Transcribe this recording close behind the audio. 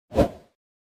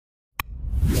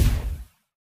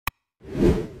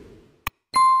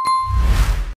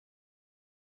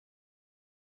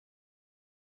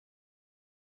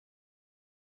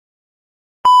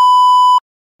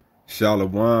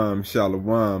Shalom,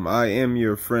 shalom. I am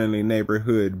your friendly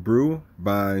neighborhood brew,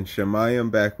 Ban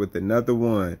Shemayim, back with another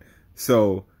one.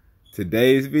 So,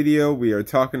 today's video, we are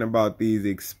talking about these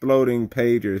exploding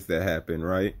pagers that happened,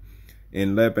 right,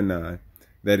 in Lebanon.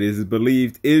 That is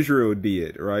believed Israel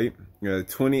did, right?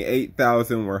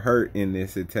 28,000 were hurt in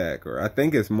this attack, or I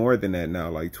think it's more than that now,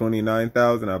 like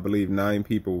 29,000. I believe 9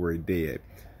 people were dead.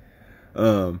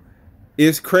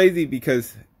 It's crazy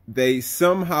because they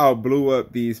somehow blew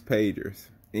up these pagers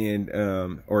and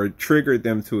or triggered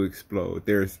them to explode.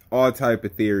 There's all type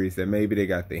of theories that maybe they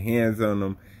got their hands on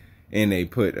them and they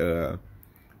put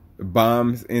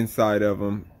bombs inside of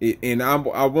them. And I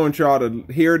want y'all to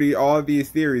hear all these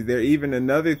theories. There's even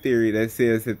another theory that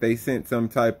says that they sent some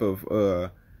type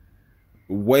of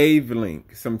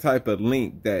wavelength, some type of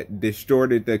link that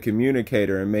distorted the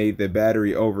communicator and made the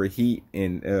battery overheat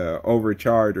and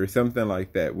overcharge or something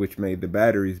like that, which made the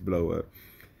batteries blow up.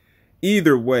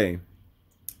 Either way,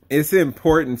 it's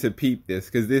important to peep this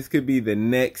because this could be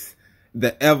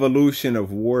the evolution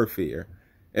of warfare.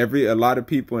 A lot of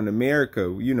people in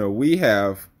America, you know, we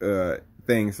have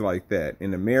things like that.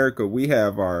 In America, we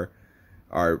have our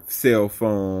cell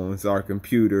phones, our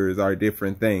computers, our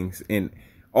different things, and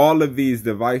all of these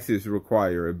devices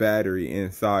require a battery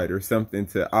inside or something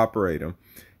to operate them.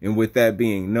 And with that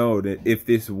being known, if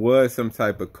this was some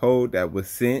type of code that was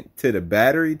sent to the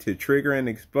battery to trigger an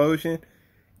explosion,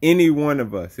 any one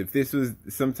of us, if this was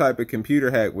some type of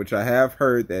computer hack, which I have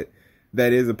heard that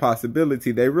is a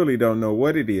possibility, they really don't know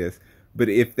what it is. But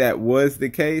if that was the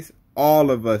case, all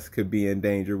of us could be in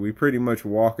danger. We pretty much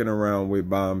walking around with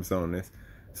bombs on us.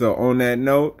 So on that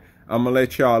note, I'm going to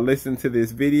let y'all listen to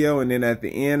this video, and then at the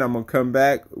end, I'm going to come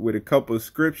back with a couple of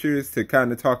scriptures to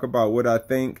kind of talk about what I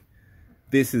think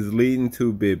this is leading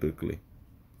to biblically.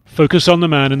 Focus on the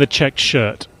man in the checked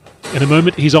shirt. In a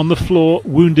moment, he's on the floor,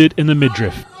 wounded in the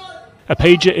midriff. A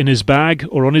pager in his bag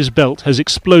or on his belt has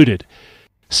exploded.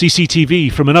 CCTV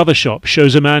from another shop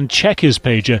shows a man check his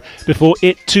pager before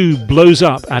it too blows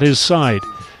up at his side.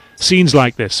 Scenes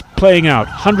like this playing out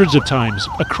hundreds of times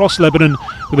across Lebanon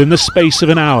within the space of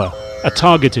an hour. A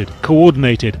targeted,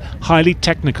 coordinated, highly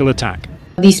technical attack.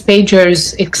 These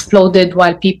pagers exploded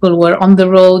while people were on the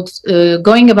road,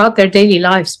 going about their daily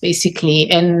lives, basically,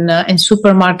 in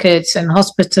supermarkets and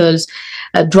hospitals,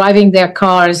 driving their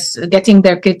cars, getting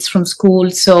their kids from school.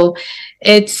 So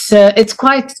it's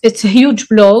a huge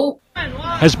blow.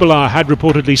 Hezbollah had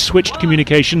reportedly switched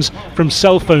communications from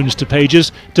cell phones to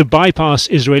pagers to bypass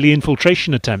Israeli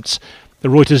infiltration attempts. The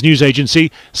Reuters news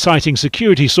agency, citing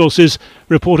security sources,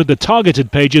 reported the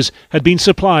targeted pagers had been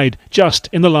supplied just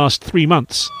in the last 3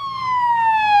 months.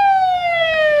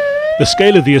 The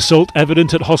scale of the assault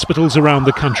evident at hospitals around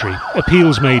the country.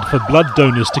 Appeals made for blood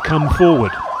donors to come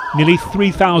forward. Nearly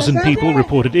 3,000 people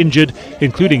reported injured,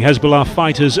 including Hezbollah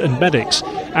fighters and medics,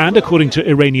 and according to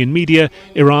Iranian media,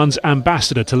 Iran's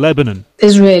ambassador to Lebanon.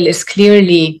 Israel is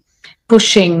clearly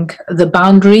pushing the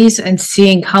boundaries and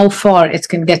seeing how far it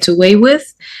can get away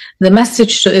with. The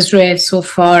message to Israel so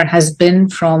far has been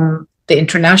from the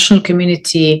international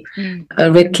community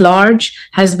writ large,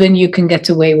 has been you can get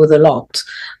away with a lot.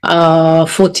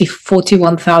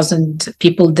 41,000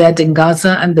 people dead in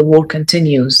Gaza and the war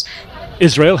continues.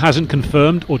 Israel hasn't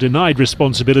confirmed or denied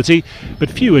responsibility, but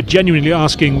few are genuinely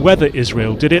asking whether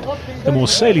Israel did it. The more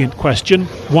salient question,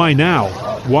 why now?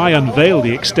 Why unveil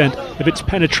the extent of its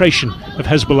penetration of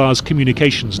Hezbollah's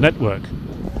communications network?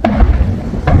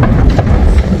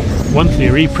 One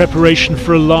theory, preparation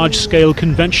for a large-scale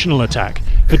conventional attack.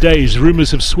 For days,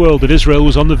 rumours have swirled that Israel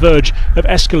was on the verge of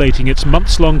escalating its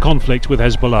months-long conflict with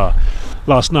Hezbollah.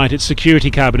 Last night, its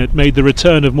security cabinet made the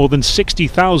return of more than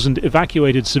 60,000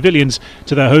 evacuated civilians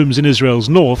to their homes in Israel's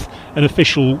north an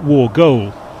official war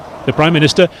goal. The Prime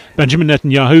Minister, Benjamin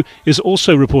Netanyahu, is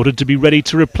also reported to be ready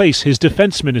to replace his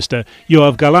Defence Minister,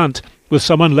 Yoav Gallant, with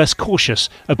someone less cautious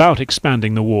about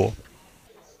expanding the war.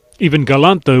 Even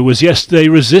Gallant, though, was yesterday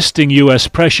resisting US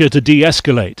pressure to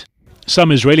de-escalate.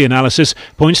 Some Israeli analysis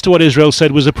points to what Israel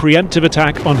said was a preemptive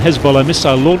attack on Hezbollah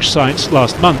missile launch sites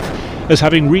last month, as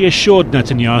having reassured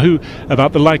Netanyahu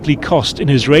about the likely cost in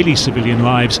Israeli civilian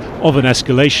lives of an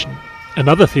escalation.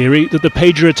 Another theory that the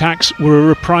pager attacks were a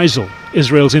reprisal.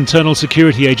 Israel's internal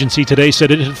security agency today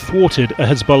said it had thwarted a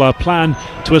Hezbollah plan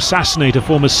to assassinate a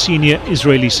former senior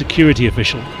Israeli security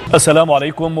official. This evening,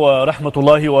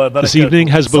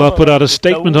 Hezbollah put out a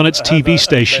statement on its TV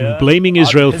station blaming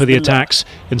Israel for the attacks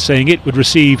and saying it would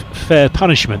receive fair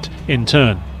punishment in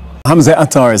turn. Hamza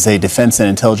Attar is a defense and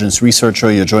intelligence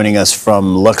researcher. You're joining us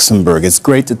from Luxembourg. It's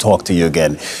great to talk to you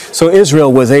again. So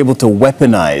Israel was able to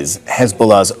weaponize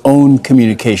Hezbollah's own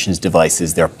communications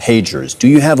devices, their pagers. Do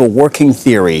you have a working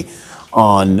theory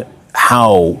on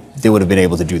how they would have been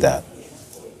able to do that?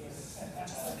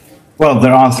 Well,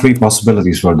 there are three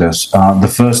possibilities for this.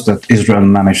 The first, that Israel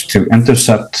managed to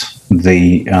intercept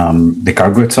the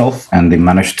cargo itself, and they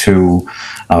managed to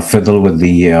fiddle with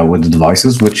the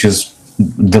devices, which is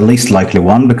the least likely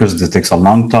one because this takes a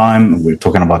long time. We're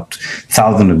talking about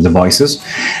thousands of devices.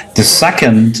 The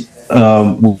second,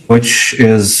 which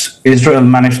is Israel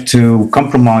managed to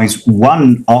compromise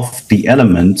one of the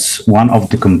elements, one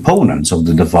of the components of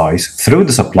the device through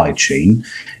the supply chain,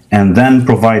 and then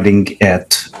providing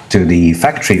it to the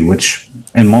factory, which,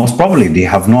 and most probably they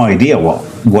have no idea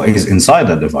what is inside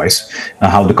the device,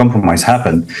 how the compromise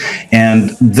happened. And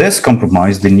this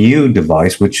compromise, the new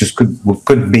device, which is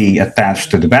could be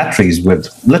attached to the batteries with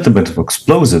a little bit of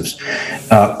explosives,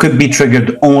 could be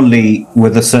triggered only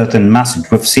with a certain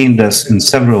message. We've seen this in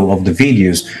several of the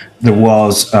videos. There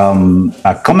was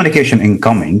a communication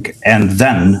incoming, and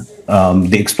then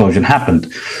the explosion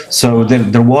happened. So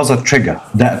there was a trigger.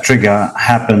 That trigger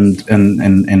happened in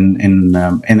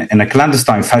a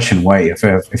clandestine fashion way, if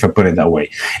I put it that way.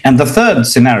 And the third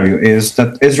scenario is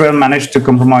that Israel managed to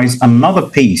compromise another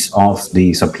piece of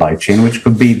the supply chain, which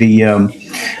could be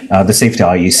the safety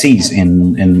IECs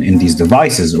in these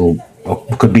devices, or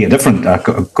could be a different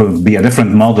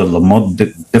model,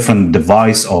 different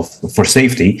device for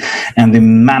safety, and they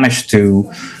managed to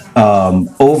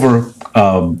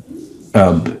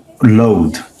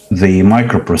load the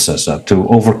microprocessor to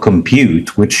overcompute,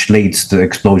 which leads to the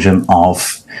explosion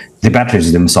of the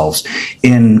batteries themselves.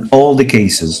 In all the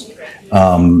cases,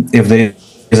 if there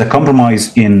is a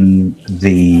compromise in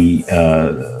the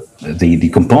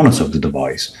components of the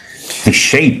device, the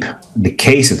shape, the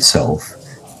case itself,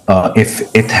 if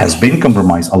it has been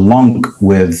compromised along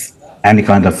with any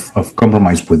kind of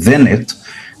compromise within it,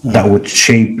 that would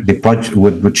shape the project,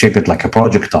 would shape it like a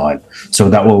projectile. So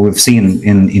that what we've seen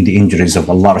in the injuries of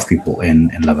a lot of people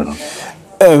in Lebanon.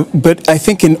 But I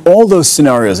think in all those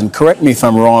scenarios, and correct me if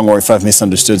I'm wrong or if I've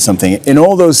misunderstood something, in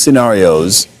all those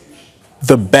scenarios,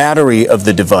 the battery of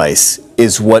the device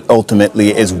is what ultimately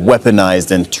is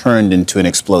weaponized and turned into an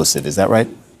explosive. Is that right?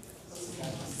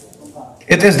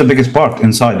 It is the biggest part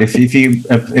inside. If you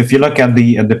look at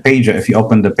the pager, if you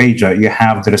open the pager, you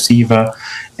have the receiver,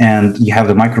 and you have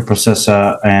the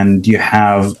microprocessor, and you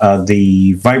have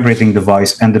the vibrating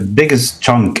device, and the biggest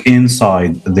chunk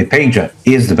inside the pager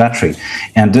is the battery.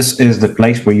 And this is the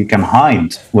place where you can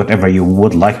hide whatever you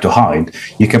would like to hide.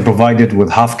 You can provide it with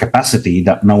half capacity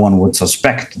that no one would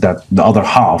suspect that the other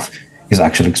half is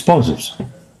actually explosives.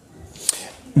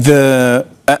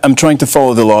 I'm trying to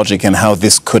follow the logic and how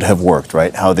this could have worked,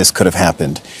 right? How this could have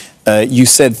happened. You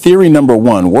said theory number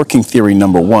one, working theory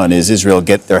number one, is Israel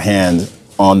get their hand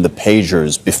on the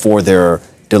pagers before they're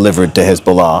delivered to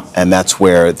Hezbollah, and that's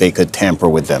where they could tamper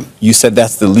with them. You said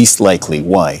that's the least likely.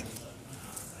 Why?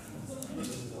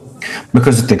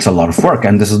 Because it takes a lot of work,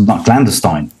 and this is not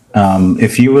clandestine.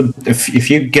 If you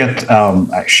get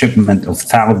a shipment of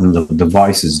thousands of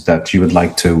devices that you would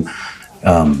like to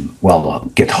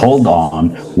get hold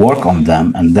on, work on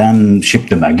them, and then ship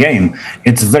them again,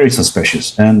 it's very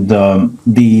suspicious. And the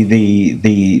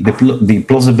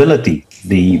plausibility,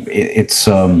 it's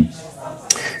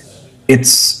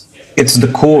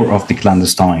the core of the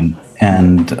clandestine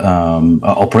and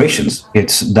operations.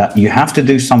 It's that you have to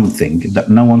do something that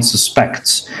no one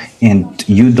suspects, and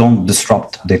you don't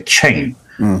disrupt the chain.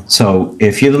 So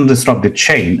if you don't disrupt the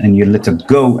chain and you let it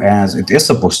go as it is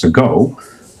supposed to go,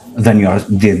 then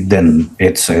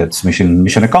it's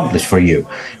mission accomplished for you.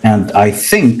 And I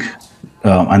think,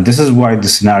 and this is why the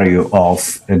scenario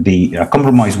of the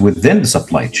compromise within the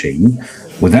supply chain,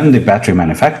 within the battery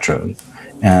manufacturer,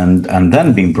 and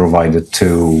then being provided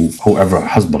to whoever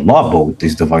Hezbollah bought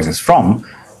these devices from,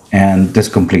 and this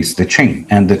completes the chain.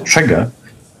 And the trigger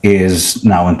is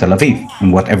now in Tel Aviv,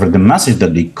 and whatever the message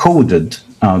that they coded,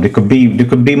 they could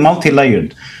be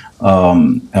multi-layered.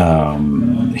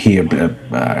 Here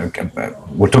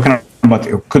we're talking about,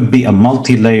 it could be a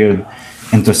multi-layered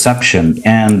interception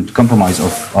and compromise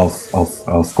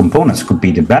of components. It could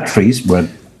be the batteries, where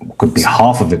could be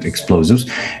half of it explosives.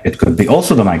 It could be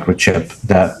also the microchip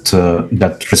that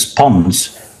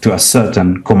responds to a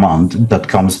certain command that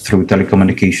comes through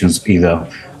telecommunications, either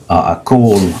a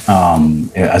call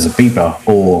as a beeper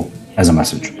or as a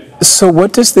message. So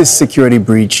what does this security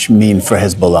breach mean for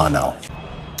Hezbollah now?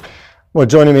 Well,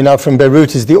 joining me now from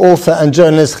Beirut is the author and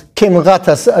journalist Kim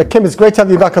Ghattas. Kim, it's great to have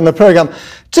you back on the program.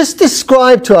 Just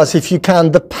describe to us, if you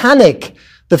can, the panic,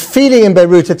 the feeling in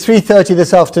Beirut at 3:30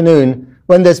 this afternoon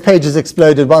when those pages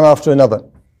exploded one after another.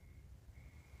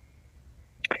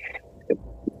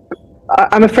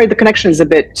 I'm afraid the connection is a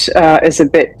bit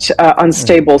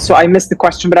unstable, so I missed the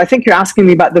question. But I think you're asking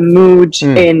me about the mood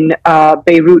in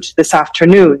Beirut this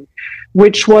afternoon,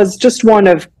 which was just one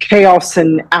of chaos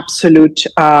and absolute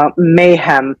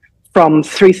mayhem from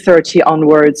 3:30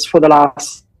 onwards for the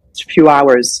last few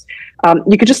hours.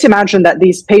 You could just imagine that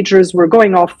these pagers were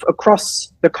going off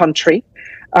across the country,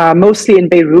 mostly in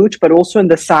Beirut, but also in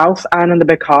the south and in the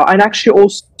Bekaa, and actually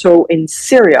also in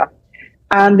Syria.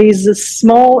 And these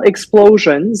small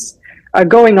explosions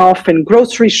going off in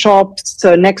grocery shops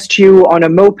next to you, on a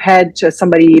moped,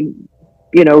 somebody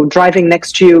driving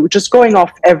next to you, just going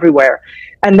off everywhere.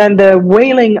 And then the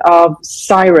wailing of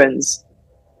sirens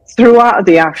throughout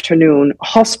the afternoon,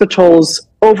 hospitals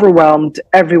overwhelmed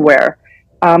everywhere.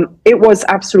 It was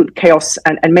absolute chaos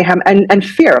and mayhem and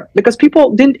fear, because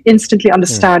people didn't instantly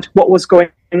understand what was going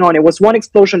on. It was one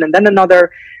explosion and then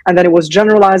another, and then it was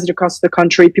generalized across the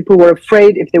country. People were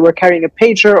afraid if they were carrying a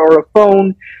pager or a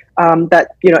phone that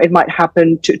it might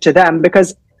happen to them,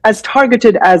 because as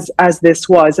targeted as this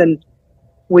was, and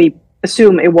we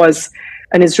assume it was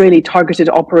an Israeli targeted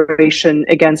operation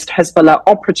against Hezbollah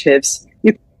operatives,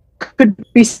 you could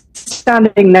be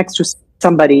standing next to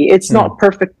somebody. It's not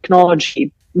perfect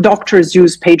technology. Doctors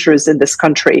use pagers in this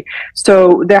country.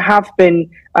 So there have been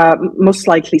most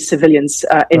likely civilians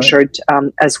injured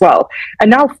as well. And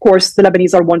now, of course, the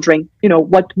Lebanese are wondering,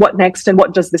 what next and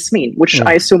what does this mean? Which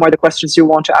I assume are the questions you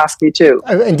want to ask me too.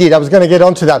 Indeed, I was going to get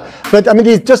onto that. But I mean,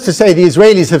 just to say, the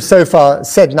Israelis have so far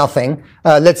said nothing.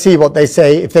 Let's see what they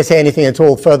say, if they say anything at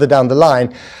all further down the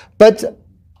line. But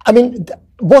I mean,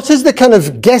 what is the kind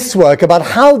of guesswork about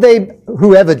how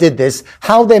whoever did this,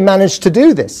 how they managed to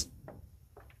do this?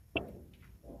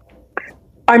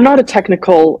 I'm not a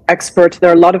technical expert. There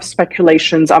are a lot of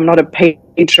speculations. I'm not a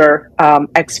pager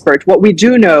expert. What we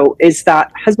do know is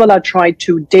that Hezbollah tried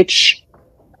to ditch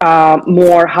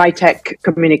more high-tech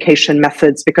communication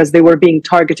methods because they were being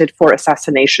targeted for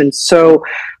assassination. So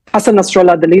Hassan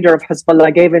Nasrallah, the leader of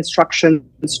Hezbollah, gave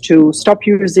instructions to stop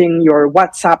using your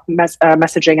WhatsApp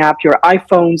messaging app, your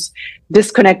iPhones,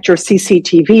 disconnect your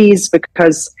CCTVs,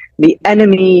 because the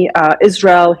enemy,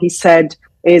 Israel, he said,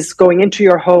 is going into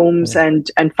your homes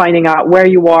and finding out where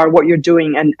you are, what you're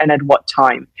doing, and at what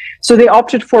time. So they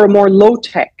opted for a more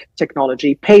low-tech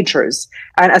technology, pagers.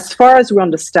 And as far as we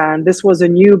understand, this was a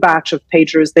new batch of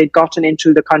pagers they'd gotten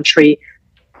into the country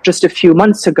just a few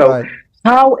months ago. Right.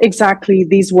 How exactly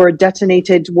these were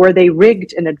detonated? Were they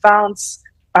rigged in advance?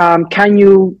 Can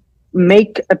you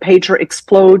make a pager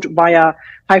explode via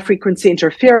high-frequency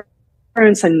interference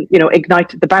and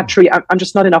ignite the battery? I'm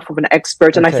just not enough of an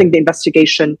expert, and I think the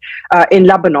investigation in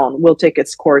Lebanon will take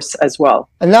its course as well.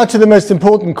 And now to the most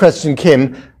important question,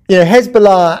 Kim.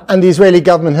 Hezbollah and the Israeli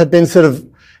government have been sort of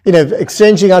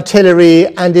exchanging artillery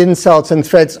and insults and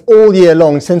threats all year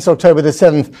long since October the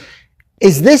 7th.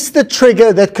 Is this the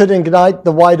trigger that could ignite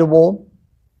the wider war?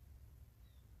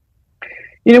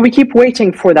 We keep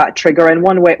waiting for that trigger, and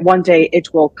one day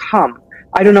it will come.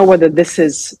 I don't know whether this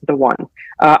is the one.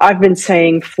 I've been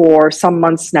saying for some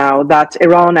months now that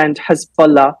Iran and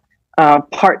Hezbollah,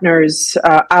 partners,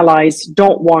 allies,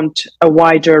 don't want a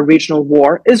wider regional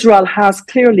war. Israel has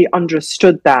clearly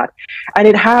understood that, and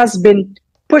it has been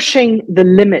pushing the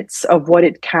limits of what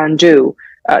it can do,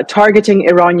 targeting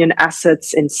Iranian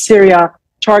assets in Syria,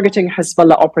 targeting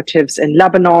Hezbollah operatives in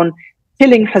Lebanon,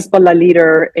 killing Hezbollah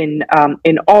leader in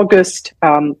August,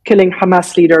 killing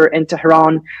Hamas leader in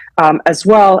Tehran as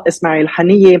well, Ismail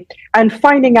Haniyeh, and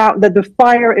finding out that the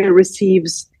fire it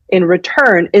receives in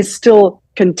return is still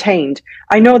contained.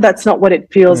 I know that's not what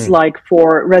it feels like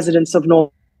for residents of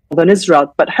northern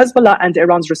Israel, but Hezbollah and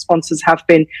Iran's responses have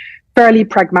been fairly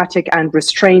pragmatic and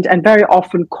restrained, and very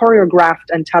often choreographed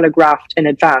and telegraphed in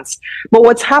advance. But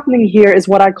what's happening here is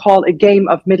what I call a game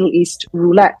of Middle East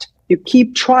roulette. You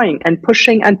keep trying and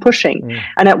pushing and pushing.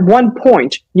 And at one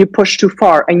point, you push too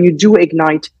far and you do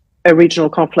ignite a regional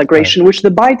conflagration, which the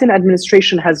Biden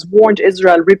administration has warned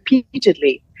Israel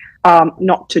repeatedly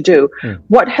not to do.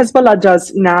 What Hezbollah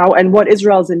does now and what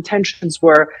Israel's intentions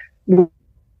were, we'll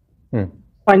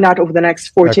find out over the next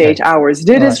 48 hours.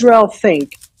 Did Israel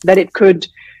think that it could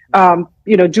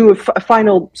do a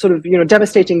final sort of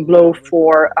devastating blow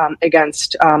for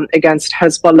against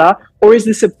Hezbollah, or is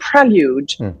this a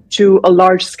prelude to a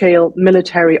large-scale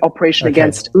military operation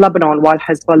against Lebanon while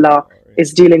Hezbollah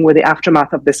is dealing with the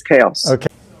aftermath of this chaos?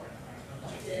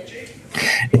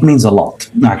 it means a lot,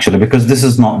 actually, because this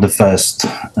is not the first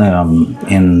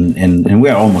and we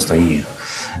are almost a year.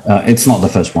 It's not the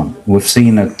first one. We've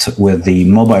seen it with the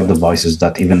mobile devices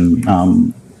that even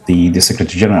the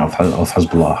Secretary General of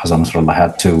Hezbollah, Hassan Nasrallah,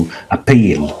 had to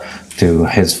appeal to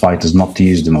his fighters not to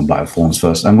use the mobile phones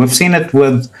first. And we've seen it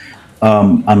with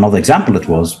another example. It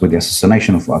was with the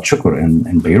assassination of Fuad Shukr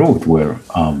in Beirut, where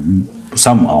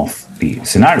some of the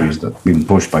scenarios that have been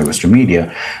pushed by Western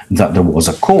media, that there was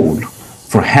a call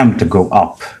for him to go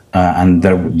up, and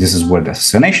this is where the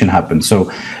assassination happened.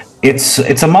 So it's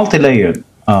a multi-layered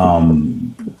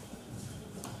problem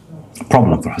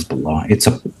for Hezbollah. It's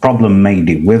a problem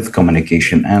mainly with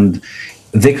communication, and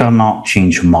they cannot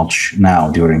change much now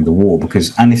during the war,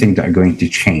 because anything that are going to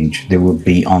change, they will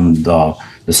be on the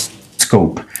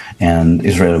scope, and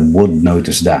Israel would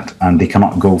notice that, and they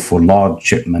cannot go for large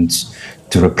shipments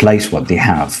to replace what they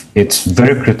have. It's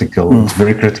very critical. It's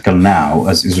very critical now,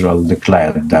 as Israel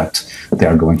declared that they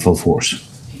are going full force.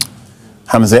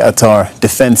 Hamza Attar,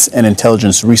 defense and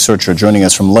intelligence researcher, joining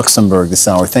us from Luxembourg this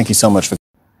hour. Thank you so much for.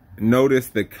 Notice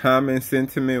the common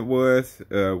sentiment was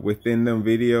within them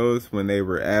videos when they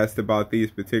were asked about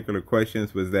these particular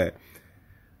questions was that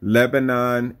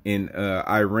Lebanon and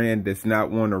Iran does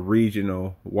not want a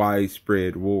regional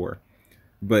widespread war,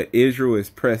 but Israel is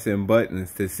pressing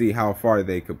buttons to see how far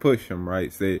they could push them,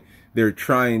 right? So they're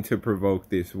trying to provoke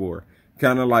this war,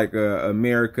 kind of like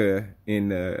America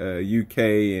in UK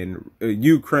and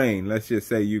Ukraine. Let's just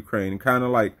say Ukraine, kind of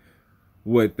like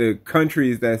what the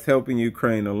countries that's helping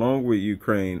Ukraine along with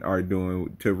Ukraine are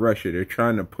doing to Russia. They're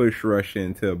trying to push Russia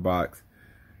into a box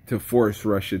to force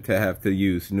Russia to have to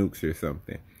use nukes or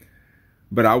something.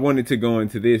 But I wanted to go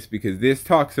into this because this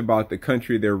talks about the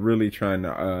country they're really trying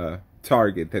to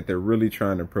target, that they're really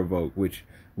trying to provoke, which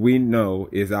we know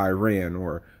is Iran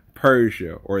or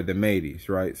Persia or the Medes,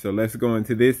 right? So let's go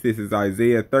into this. This is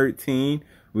Isaiah 13.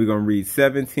 We're going to read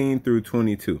 17 through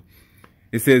 22.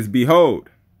 It says, "Behold,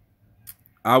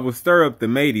 I will stir up the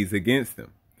Medes against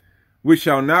them, which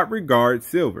shall not regard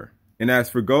silver. And as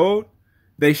for gold,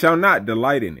 they shall not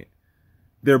delight in it.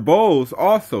 Their bowls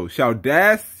also shall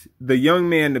dash the young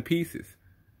man to pieces,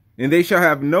 and they shall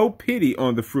have no pity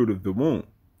on the fruit of the womb.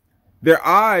 Their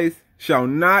eyes shall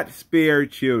not spare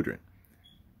children.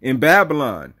 In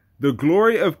Babylon, the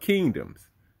glory of kingdoms,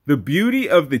 the beauty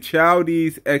of the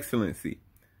Chaldees' excellency,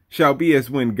 shall be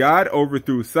as when God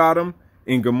overthrew Sodom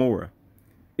and Gomorrah.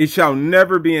 It shall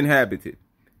never be inhabited,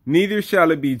 neither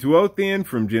shall it be dwelt in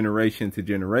from generation to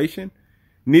generation.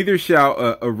 Neither shall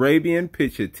an Arabian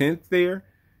pitch a tent there,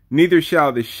 neither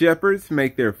shall the shepherds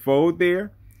make their fold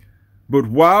there. But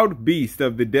wild beasts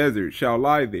of the desert shall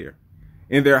lie there,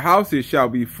 and their houses shall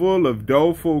be full of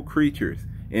doleful creatures,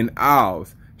 and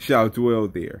owls shall dwell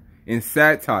there, and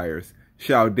satyrs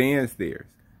shall dance there.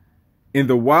 And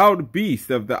the wild beasts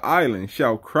of the island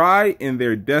shall cry in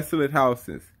their desolate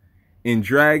houses, and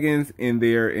dragons in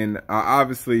there." And I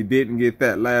obviously didn't get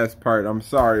that last part. I'm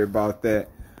sorry about that.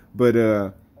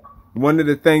 But one of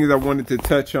the things I wanted to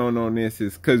touch on this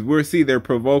is because we'll see they're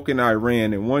provoking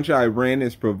Iran, and once Iran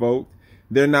is provoked,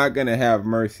 they're not gonna have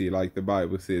mercy, like the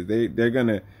Bible says. They're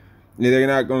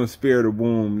not gonna spare the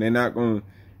womb. They're not gonna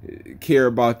care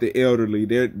about the elderly.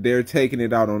 They're taking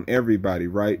it out on everybody,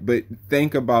 right? But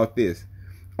think about this: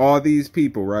 all these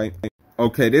people, right?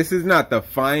 Okay, this is not the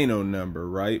final number,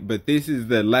 right? But this is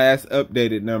the last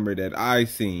updated number that I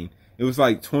seen. It was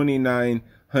like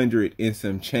 2,900 and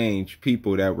some change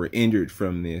people that were injured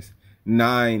from this.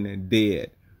 9 dead,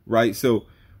 right? So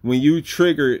when you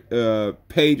trigger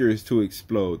pagers to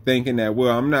explode, thinking that,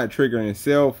 well, I'm not triggering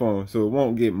cell phones, so it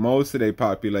won't get most of their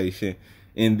population.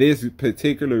 In this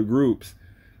particular groups,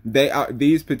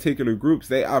 these particular groups,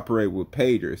 they operate with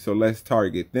pagers. So let's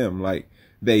target them like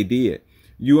they did.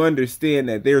 You understand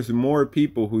that there's more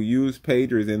people who use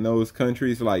pagers in those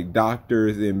countries, like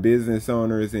doctors and business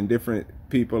owners and different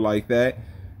people like that,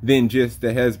 than just the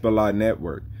Hezbollah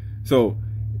network. So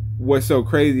what's so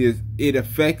crazy is it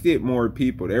affected more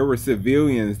people. There were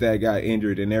civilians that got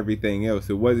injured and everything else.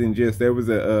 It wasn't just, there was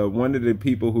one of the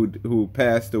people who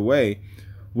passed away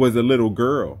was a little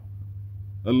girl.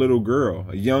 A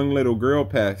young little girl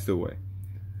passed away.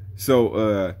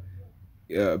 So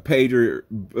pager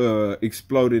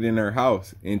exploded in her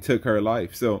house and took her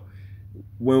life. So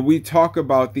when we talk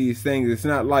about these things, it's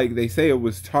not like they say it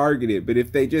was targeted, but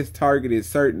if they just targeted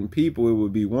certain people, it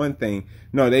would be one thing.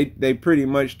 No, they pretty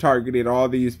much targeted all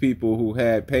these people who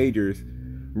had pagers,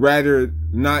 rather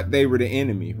not they were the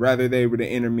enemy, rather they were the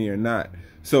enemy or not.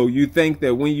 So you think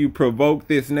that when you provoke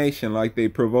this nation like they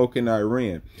provoke in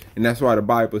Iran, and that's why the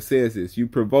Bible says this, you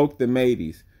provoke the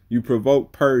Medes, you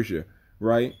provoke Persia,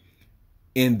 right?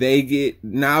 and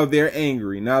now they're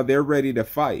angry. Now they're ready to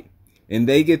fight. And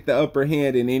they get the upper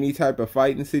hand in any type of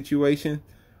fighting situation.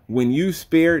 When you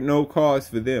spared no cause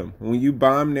for them, when you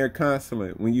bombed their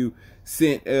consulate, when you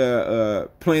sent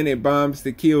planted bombs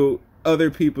to kill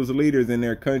other people's leaders in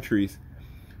their countries,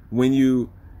 when you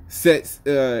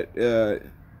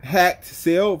hacked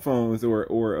cell phones or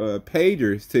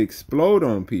pagers to explode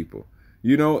on people,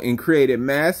 you know, and created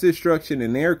mass destruction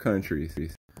in their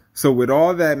countries. So with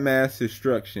all that mass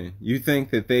destruction, you think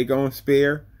that they gonna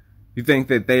spare? You think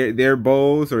that their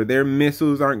bows or their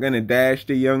missiles aren't going to dash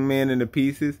the young man into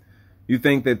pieces? You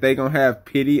think that they going to have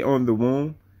pity on the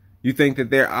womb? You think that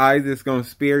their eyes is going to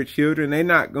spare children? They're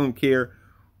not going to care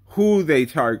who they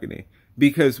targeting.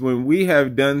 Because when we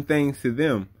have done things to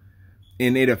them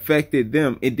and it affected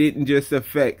them, it didn't just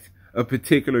affect a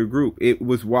particular group. It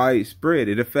was widespread.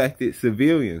 It affected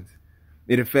civilians.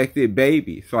 It affected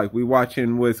babies. Like we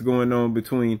watching what's going on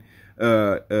between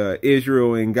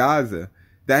Israel and Gaza.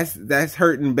 That's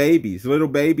hurting babies. Little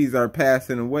babies are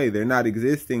passing away. They're not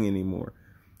existing anymore,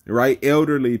 right?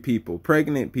 Elderly people,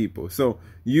 pregnant people. So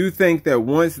you think that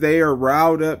once they are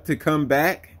riled up to come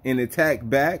back and attack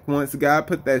back, once God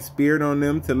put that spirit on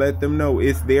them to let them know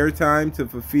it's their time to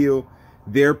fulfill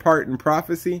their part in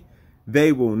prophecy,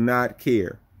 they will not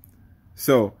care.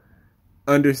 So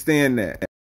understand that.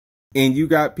 And you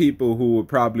got people who would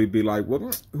probably be like,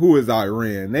 well, who is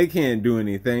Iran? They can't do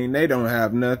anything. They don't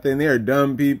have nothing. They're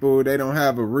dumb people. They don't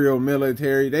have a real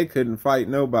military. They couldn't fight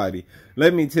nobody.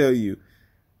 Let me tell you,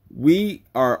 we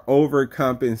are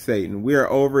overcompensating. We are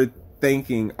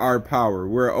overthinking our power.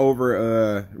 We're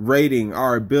overrating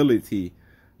our ability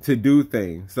to do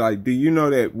things. Like, do you know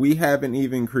that we haven't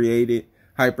even created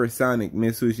hypersonic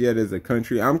missiles yet as a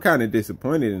country? I'm kind of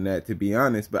disappointed in that, to be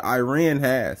honest, but Iran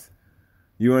has.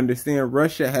 You understand?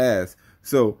 Russia has.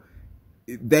 So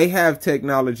they have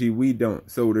technology we don't.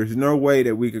 So there's no way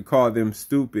that we could call them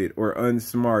stupid or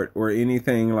unsmart or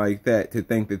anything like that to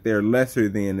think that they're lesser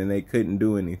than and they couldn't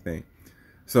do anything.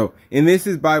 So, and this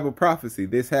is Bible prophecy.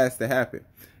 This has to happen.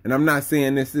 And I'm not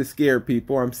saying this to scare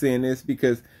people. I'm saying this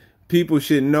because people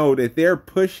should know that they're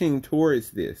pushing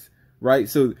towards this, right?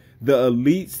 So the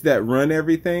elites that run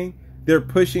everything, they're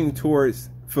pushing towards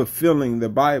fulfilling the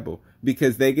Bible,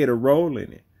 because they get a role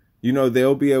in it. You know,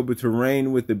 they'll be able to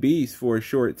reign with the beast for a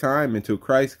short time until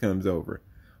Christ comes over.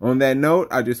 On that note,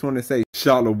 I just want to say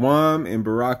Shalom and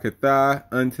Barakatah.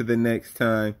 Until the next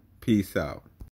time, peace out.